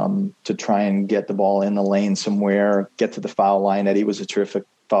to try and get the ball in the lane somewhere, get to the foul line. Eddie was a terrific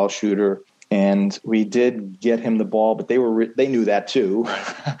foul shooter, and we did get him the ball, but they knew that too.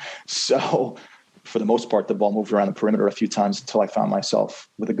 So for the most part, the ball moved around the perimeter a few times until I found myself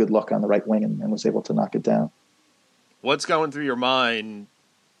with a good look on the right wing and was able to knock it down. What's going through your mind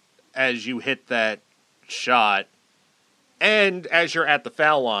as you hit that shot and as you're at the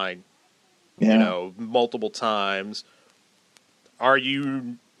foul line, Yeah. you know, multiple times? Are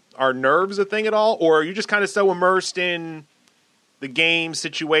nerves a thing at all, or are you just kind of so immersed in the game,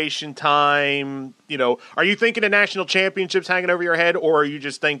 situation, time? You know, are you thinking of national championships hanging over your head, or are you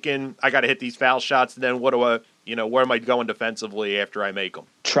just thinking, I got to hit these foul shots, and then where am I going defensively after I make them?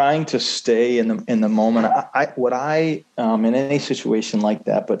 Trying to stay in the moment. In any situation like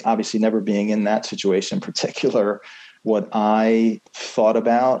that, but obviously never being in that situation in particular, what I thought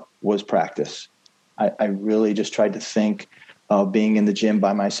about was practice. I really just tried to think of being in the gym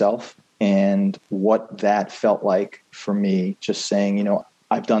by myself and what that felt like for me. Just saying, you know,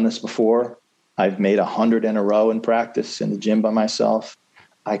 I've done this before. I've made 100 in a row in practice in the gym by myself.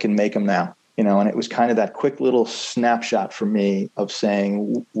 I can make them now, and it was kind of that quick little snapshot for me of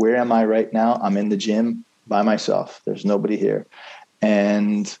saying, where am I right now? I'm in the gym by myself. There's nobody here.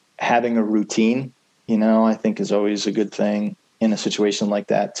 And having a routine, I think is always a good thing in a situation like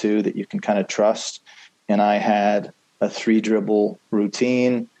that too, that you can kind of trust. And I had a 3-dribble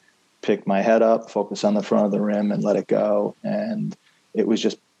routine, pick my head up, focus on the front of the rim and let it go. And it was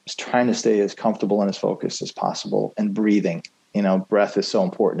just trying to stay as comfortable and as focused as possible and breathing. Breath is so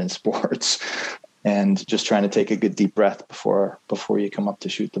important in sports, and just trying to take a good deep breath before you come up to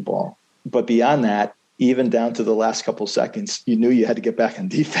shoot the ball. But beyond that, even down to the last couple seconds, you knew you had to get back on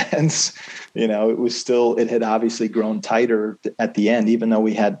defense. It had obviously grown tighter at the end, even though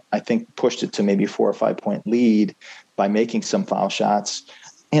we had, I think, pushed it to maybe 4 or 5 point lead by making some foul shots.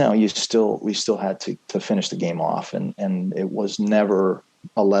 We still had to finish the game off, and it was never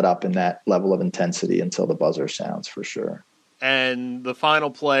a let up in that level of intensity until the buzzer sounds, for sure. And the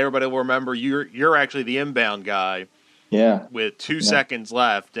final play, everybody will remember, you're actually the inbound guy. Yeah. With 2 seconds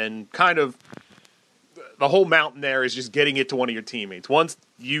left, and kind of the whole mountain there is just getting it to one of your teammates. Once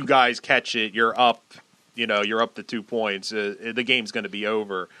you guys catch it, you're up. You're up to 2 points. The game's going to be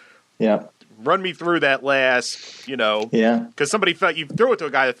over. Yeah. Run me through that last. Yeah. Because somebody you threw it to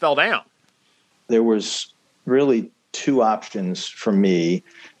a guy that fell down. There was really 2 options for me,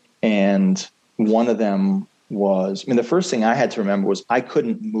 and one of them was, the first thing I had to remember was I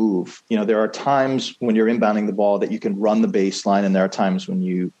couldn't move. There are times when you're inbounding the ball that you can run the baseline, and there are times when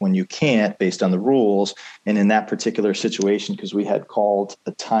you can't based on the rules. And in that particular situation, because we had called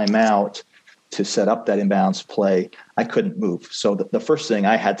a timeout to set up that inbounds play, I couldn't move. So the first thing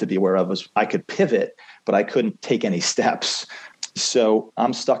I had to be aware of was I could pivot, but I couldn't take any steps. So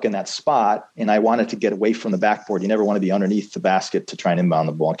I'm stuck in that spot, and I wanted to get away from the backboard. You never want to be underneath the basket to try and inbound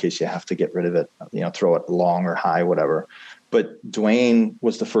the ball in case you have to get rid of it, throw it long or high, whatever. But Dwayne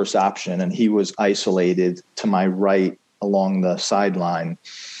was the first option, and he was isolated to my right along the sideline.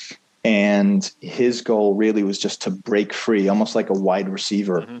 And his goal really was just to break free, almost like a wide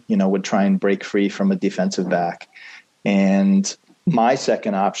receiver, would try and break free from a defensive back. And my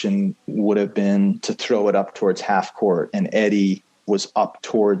second option would have been to throw it up towards half court, and Eddie was up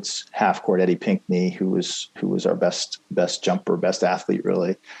towards half court. Eddie Pinckney, who was our best jumper, best athlete,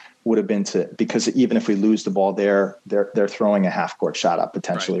 really, would have been because even if we lose the ball there, they're throwing a half court shot up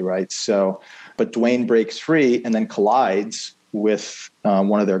potentially, right? So, but Dwayne breaks free and then collides with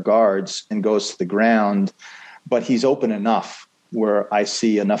one of their guards and goes to the ground, but he's open enough where I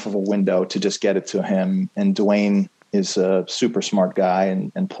see enough of a window to just get it to him. And Dwayne is a super smart guy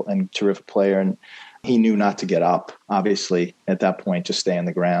and terrific player. And he knew not to get up, obviously, at that point, just stay on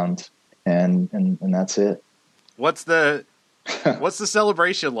the ground. And that's it. What's the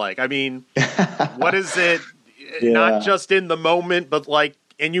celebration like? What is it? Yeah. Not just in the moment, but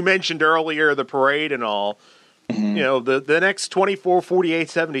and you mentioned earlier the parade and all, the next 24, 48,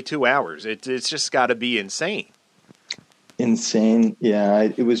 72 hours, it's just got to be insane. Insane. Yeah,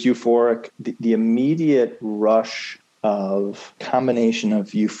 it was euphoric. The immediate rush of combination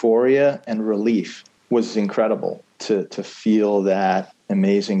of euphoria and relief was incredible to feel. That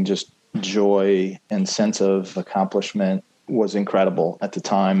amazing just joy and sense of accomplishment was incredible at the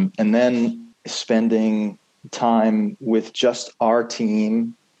time. And then spending time with just our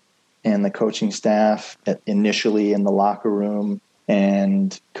team and the coaching staff initially in the locker room,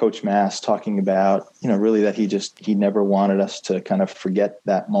 and Coach Mass talking about, really that he never wanted us to kind of forget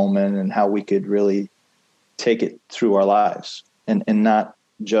that moment and how we could really take it through our lives and not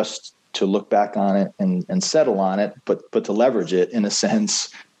just to look back on it and settle on it, but to leverage it in a sense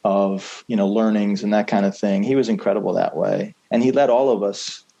of, learnings and that kind of thing. He was incredible that way. And he let all of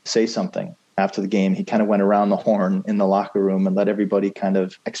us say something after the game. He kind of went around the horn in the locker room and let everybody kind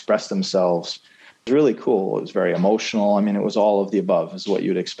of express themselves. It was really cool. It was very emotional. It was all of the above is what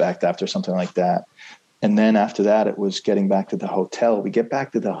you'd expect after something like that. And then after that, it was getting back to the hotel. We get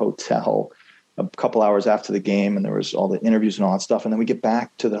back to the hotel a couple hours after the game, and there was all the interviews and all that stuff. And then we get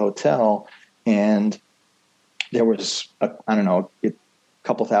back to the hotel, and there was, a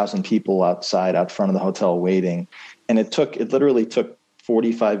couple thousand people out front of the hotel waiting. And it literally took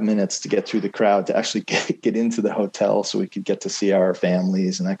 45 minutes to get through the crowd to actually get into the hotel so we could get to see our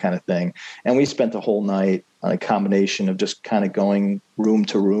families and that kind of thing. And we spent the whole night on a combination of just kind of going room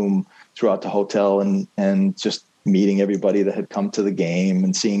to room throughout the hotel and just meeting everybody that had come to the game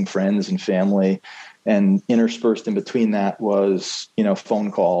and seeing friends and family. And interspersed in between that was,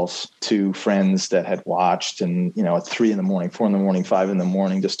 phone calls to friends that had watched and, at 3 a.m, 4 a.m, 5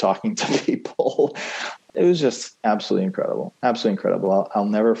 a.m, just talking to people. It was just absolutely incredible. Absolutely incredible. I'll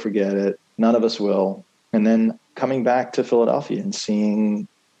never forget it. None of us will. And then coming back to Philadelphia and seeing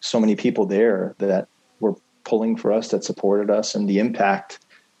so many people there that were pulling for us, that supported us, and the impact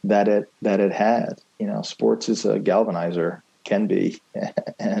that it had. You know, sports is a galvanizer, can be,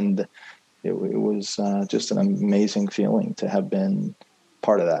 and it was just an amazing feeling to have been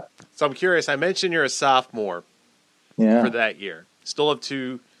part of that. So I'm curious. I mentioned you're a sophomore for that year. Still have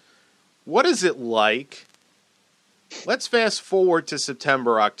two. What is it like? Let's fast forward to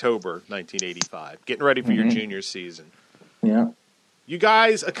September, October 1985, getting ready for your junior season. Yeah. You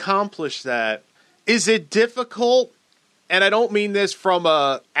guys accomplished that. Is it difficult? And I don't mean this from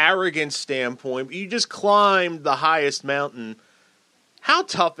a arrogant standpoint, but you just climbed the highest mountain. How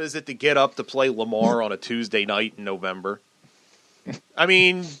tough is it to get up to play Lamar on a Tuesday night in November? I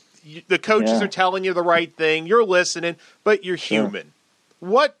mean, the coaches are telling you the right thing. You're listening, but you're human.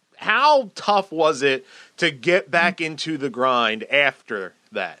 How tough was it to get back into the grind after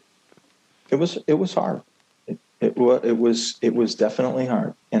that? It was hard. It was definitely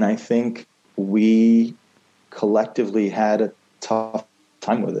hard. And I think we collectively had a tough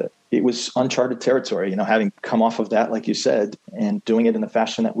time with it. It was uncharted territory, you know, having come off of that, like you said, and doing it in the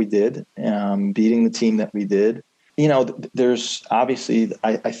fashion that we did, beating the team that we did. You know, there's obviously,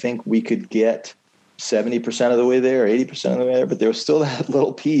 I think we could get 70% of the way there, 80% of the way there, but there was still that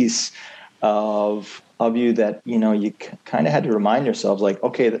little piece of you that, you know, you kind of had to remind yourselves, like,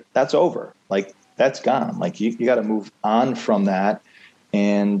 okay, that's over. Like, that's gone. Like, you got to move on from that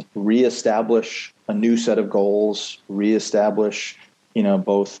and reestablish a new set of goals, reestablish, you know,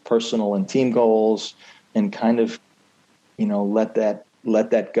 both personal and team goals, and kind of, you know, let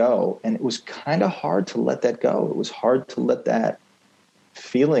that go. And it was kind of hard to let that go. It was hard to let that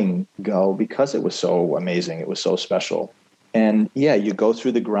feeling go because it was so amazing. It was so special. And yeah, you go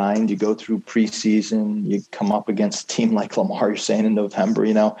through the grind, you go through preseason, you come up against a team like Lamar, you're saying, in November,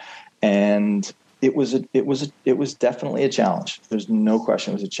 you know, and it was definitely a challenge. There's no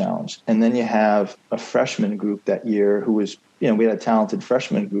question it was a challenge. And then you have a freshman group that year who was, you know, we had a talented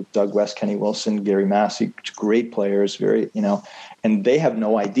freshman group, Doug West, Kenny Wilson, Gary Massey, great players, very, you know, and they have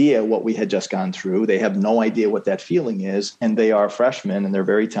no idea what we had just gone through. They have no idea what that feeling is. And they are freshmen and they're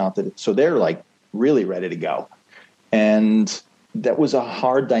very talented. So they're like really ready to go. And that was a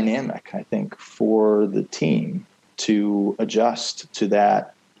hard dynamic, I think, for the team to adjust to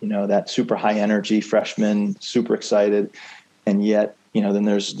that, you know, that super high energy freshman, super excited. And yet, you know, then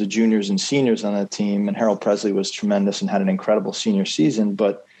there's the juniors and seniors on that team, and Harold Presley was tremendous and had an incredible senior season.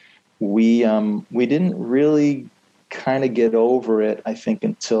 But we didn't really kind of get over it, I think,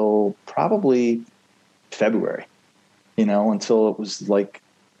 until probably February, you know, until it was like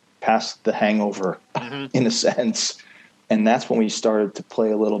past the hangover in a sense. And that's when we started to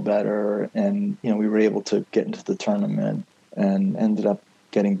play a little better. And, you know, we were able to get into the tournament and ended up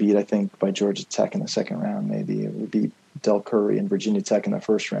getting beat, I think, by Georgia Tech in the second round. Maybe it would be Del Curry and Virginia Tech in the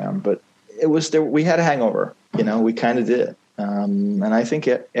first round. But it was there. We had a hangover, you know, we kind of did. And I think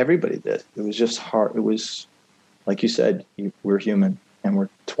everybody did. It was just hard. It was, like you said, we're human and we're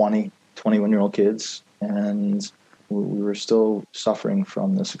 21-year-old kids. And we were still suffering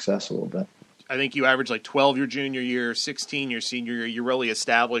from the success a little bit. I think you averaged like 12 your junior year, 16 your senior year. You really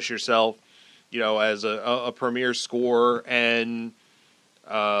established yourself, you know, as a premier scorer. And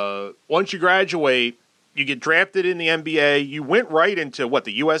once you graduate, you get drafted in the NBA. You went right into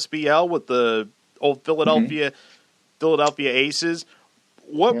the USBL with the old Philadelphia Aces.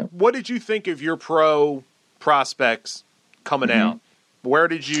 What did you think of your pro prospects coming out? Where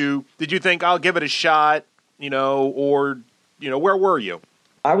did you think, I'll give it a shot, you know, or, you know, where were you?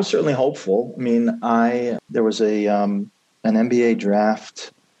 I was certainly hopeful. I mean, there was an NBA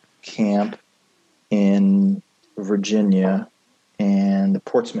draft camp in Virginia and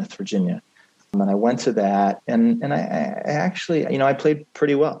Portsmouth, Virginia. And I went to that, and I actually, you know, I played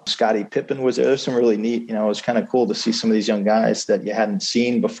pretty well. Scottie Pippen was there. There's some really neat, you know, it was kind of cool to see some of these young guys that you hadn't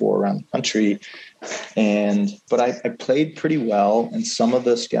seen before around the country. But I played pretty well, and some of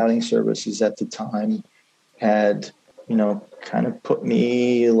the scouting services at the time had, you know, kind of put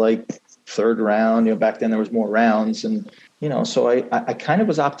me like third round. You know, back then there was more rounds, and, you know, so I kind of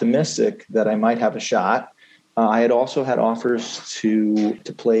was optimistic that I might have a shot. I had also had offers to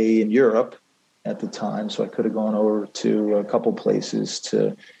play in Europe at the time, so I could have gone over to a couple places,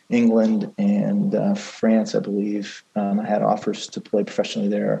 to England and France, I believe. I had offers to play professionally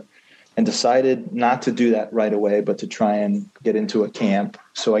there, and decided not to do that right away, but to try and get into a camp.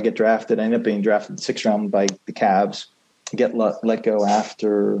 So I get drafted. I end up being drafted in the 6th round by the Cavs, get let go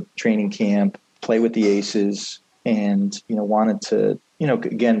after training camp, play with the Aces, and, you know, wanted to, you know,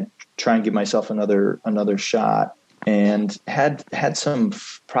 again, try and give myself another shot. and had some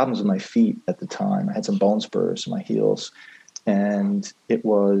problems with my feet at the time. I had some bone spurs in my heels, and it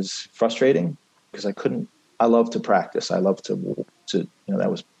was frustrating because I love to practice. I love to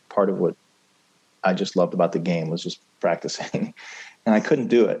that was part of what I just loved about the game, was just practicing, and I couldn't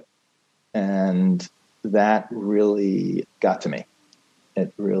do it. And that really got to me.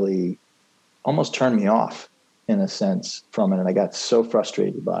 It really almost turned me off in a sense from it. And I got so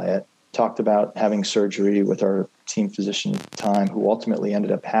frustrated by it. Talked about having surgery with our team physician at the time, who ultimately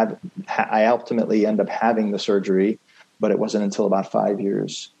ended up I ultimately ended up having the surgery, but it wasn't until about 5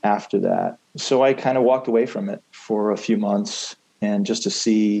 years after that. So I kind of walked away from it for a few months, and just to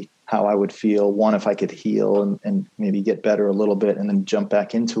see how I would feel, one, if I could heal and maybe get better a little bit and then jump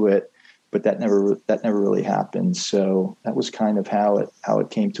back into it. But that never really happened. So that was kind of how it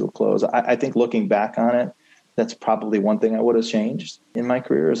came to a close. I think looking back on it, that's probably one thing I would have changed in my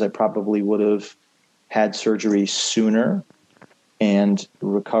career, is I probably would have had surgery sooner and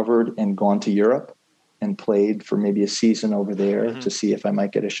recovered and gone to Europe and played for maybe a season over there to see if I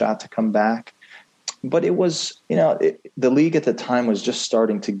might get a shot to come back. But it was, the league at the time was just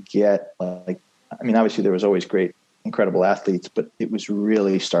starting to get obviously there was always incredible athletes, but it was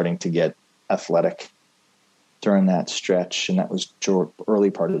really starting to get athletic during that stretch. And that was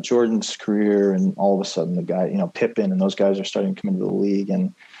early part of Jordan's career. And all of a sudden the guy, Pippen and those guys are starting to come into the league.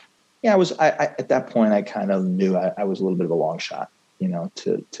 And I at that point, I kind of knew I was a little bit of a long shot,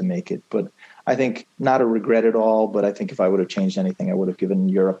 to make it. But I think not a regret at all, but I think if I would have changed anything, I would have given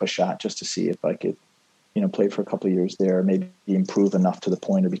Europe a shot just to see if I could, play for a couple of years there, maybe improve enough to the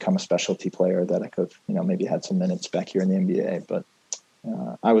point to become a specialty player that I could, maybe had some minutes back here in the NBA. But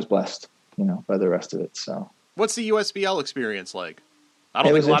I was blessed, by the rest of it. So, what's the USBL experience like? I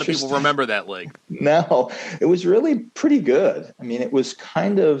don't think a lot of people remember that league. No, it was really pretty good. I mean, it was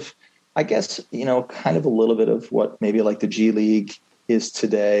kind of, I guess, kind of a little bit of what maybe like the G League is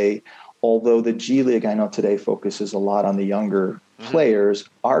today. Although the G League, I know today, focuses a lot on the younger players.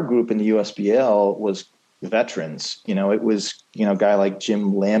 Our group in the USBL was veterans. It was, a guy like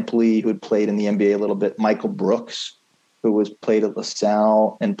Jim Lampley, who had played in the NBA a little bit, Michael Brooks, who played at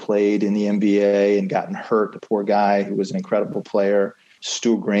LaSalle and played in the NBA and gotten hurt, the poor guy, who was an incredible player.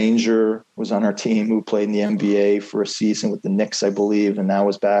 Stu Granger was on our team, who played in the NBA for a season with the Knicks, I believe, and now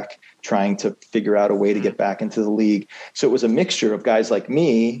was back trying to figure out a way to get back into the league. So it was a mixture of guys like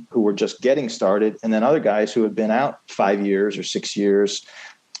me who were just getting started, and then other guys who had been out 5 years or 6 years.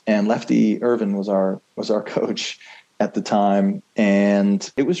 And Lefty Irvin was our coach at the time.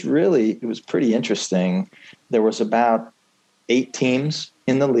 And it was pretty interesting. There was about 8 teams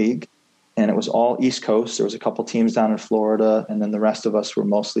in the league, and it was all East Coast. There was a couple teams down in Florida, and then the rest of us were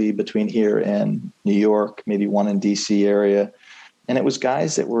mostly between here and New York, maybe one in DC area. And it was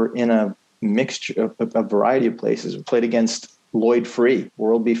guys that were in a mixture of a variety of places. We played against Lloyd Free,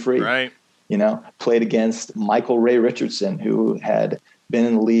 World Be Free. Right. Played against Michael Ray Richardson, who had been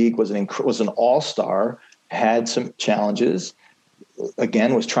in the league, was an all-star, had some challenges,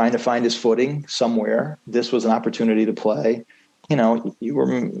 again, was trying to find his footing somewhere. This was an opportunity to play. You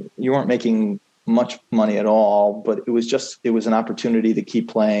weren't making much money at all, but it was an opportunity to keep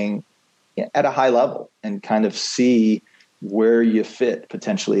playing at a high level and kind of see where you fit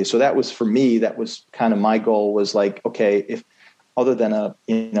potentially. So that was, for me, that was kind of my goal, was like, okay, if other than a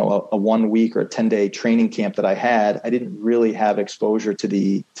 1 week or a 10-day training camp that I had, I didn't really have exposure to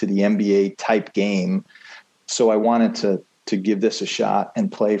the NBA type game. So I wanted to give this a shot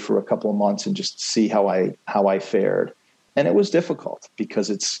and play for a couple of months and just see how I fared. And it was difficult because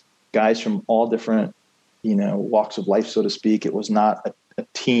it's guys from all different, walks of life, so to speak. It was not a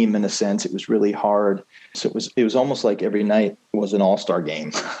team in a sense. It was really hard. So it was almost like every night was an all-star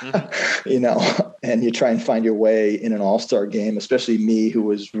game, and you try and find your way in an all-star game, especially me, who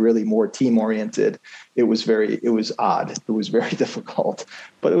was really more team oriented. It was odd. It was very difficult,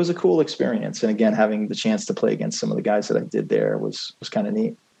 but it was a cool experience. And again, having the chance to play against some of the guys that I did there was kind of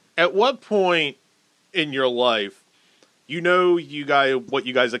neat. At what point in your life, what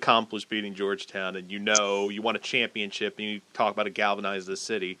you guys accomplished beating Georgetown, and you won a championship, and you talk about it galvanized the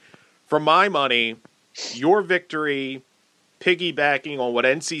city. For my money, your victory, piggybacking on what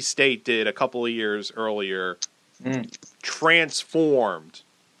NC State did a couple of years earlier, transformed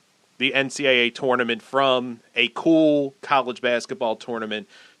the NCAA tournament from a cool college basketball tournament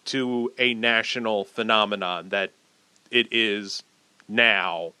to a national phenomenon that it is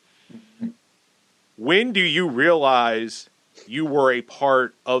now. When do you realize you were a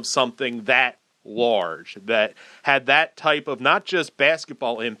part of something that large, that had that type of not just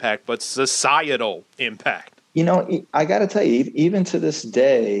basketball impact, but societal impact? I got to tell you, even to this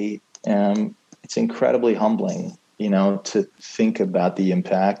day, it's incredibly humbling, to think about the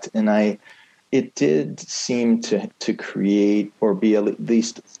impact. And it did seem to create or be at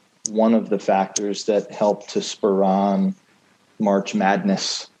least one of the factors that helped to spur on March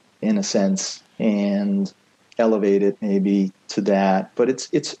Madness in a sense and elevate it maybe to that. But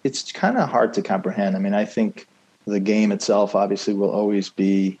it's kind of hard to comprehend. I mean, I think the game itself obviously will always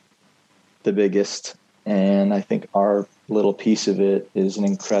be the biggest. And I think our little piece of it is an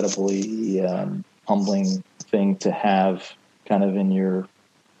incredibly humbling thing to have kind of in your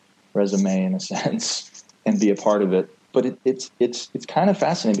resume in a sense and be a part of it. But it's kind of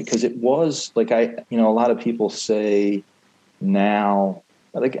fascinating because it was like a lot of people say now,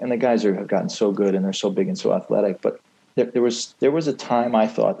 and the guys have gotten so good and they're so big and so athletic, but there was a time I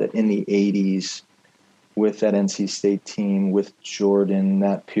thought that in the 80s with that NC State team, with Jordan,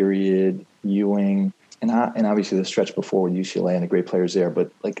 that period, Ewing, and obviously the stretch before with UCLA and the great players there,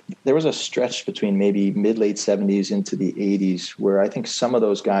 but like there was a stretch between maybe mid-late 70s into the 80s where I think some of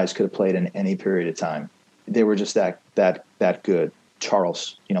those guys could have played in any period of time. They were just that good.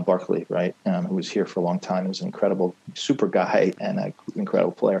 Charles, Barkley, right, who was here for a long time, was an incredible, super guy and an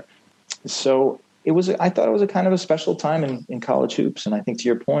incredible player. So I thought it was a kind of a special time in college hoops. And I think to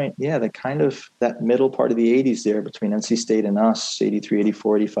your point, that middle part of the 80s there between NC State and us, 83,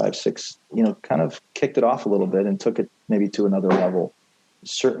 84, 85, 6, kind of kicked it off a little bit and took it maybe to another level.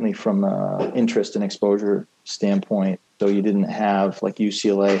 Certainly from interest and exposure standpoint, though you didn't have, like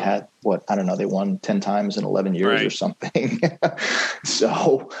UCLA had, they won 10 times in 11 years right. or something.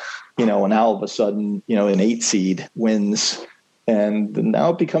 So, and now all of a sudden, an 8 seed wins. And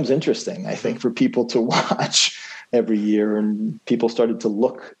now it becomes interesting, I think, for people to watch every year. And people started to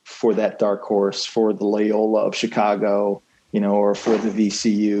look for that dark horse, for the Loyola of Chicago, or for the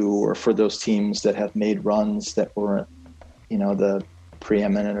VCU, or for those teams that have made runs that weren't, the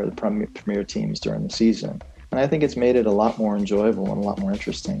preeminent or the premier teams during the season. And I think it's made it a lot more enjoyable and a lot more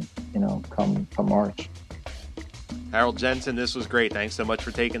interesting, come March. Harold Jensen, this was great. Thanks so much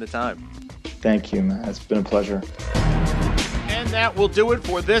for taking the time. Thank you, man. It's been a pleasure. And that will do it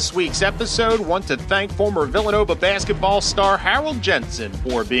for this week's episode. Want to thank former Villanova basketball star Harold Jensen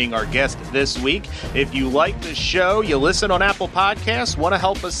for being our guest this week. If you like the show, you listen on Apple Podcasts, want to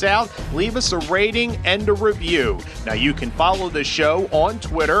help us out, leave us a rating and a review. Now, you can follow the show on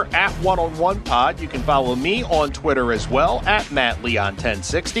Twitter at OneOnOnePod. You can follow me on Twitter as well at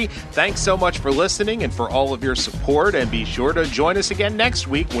MattLeon1060. Thanks so much for listening and for all of your support. And be sure to join us again next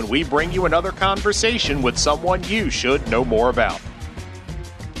week when we bring you another conversation with someone you should know more about.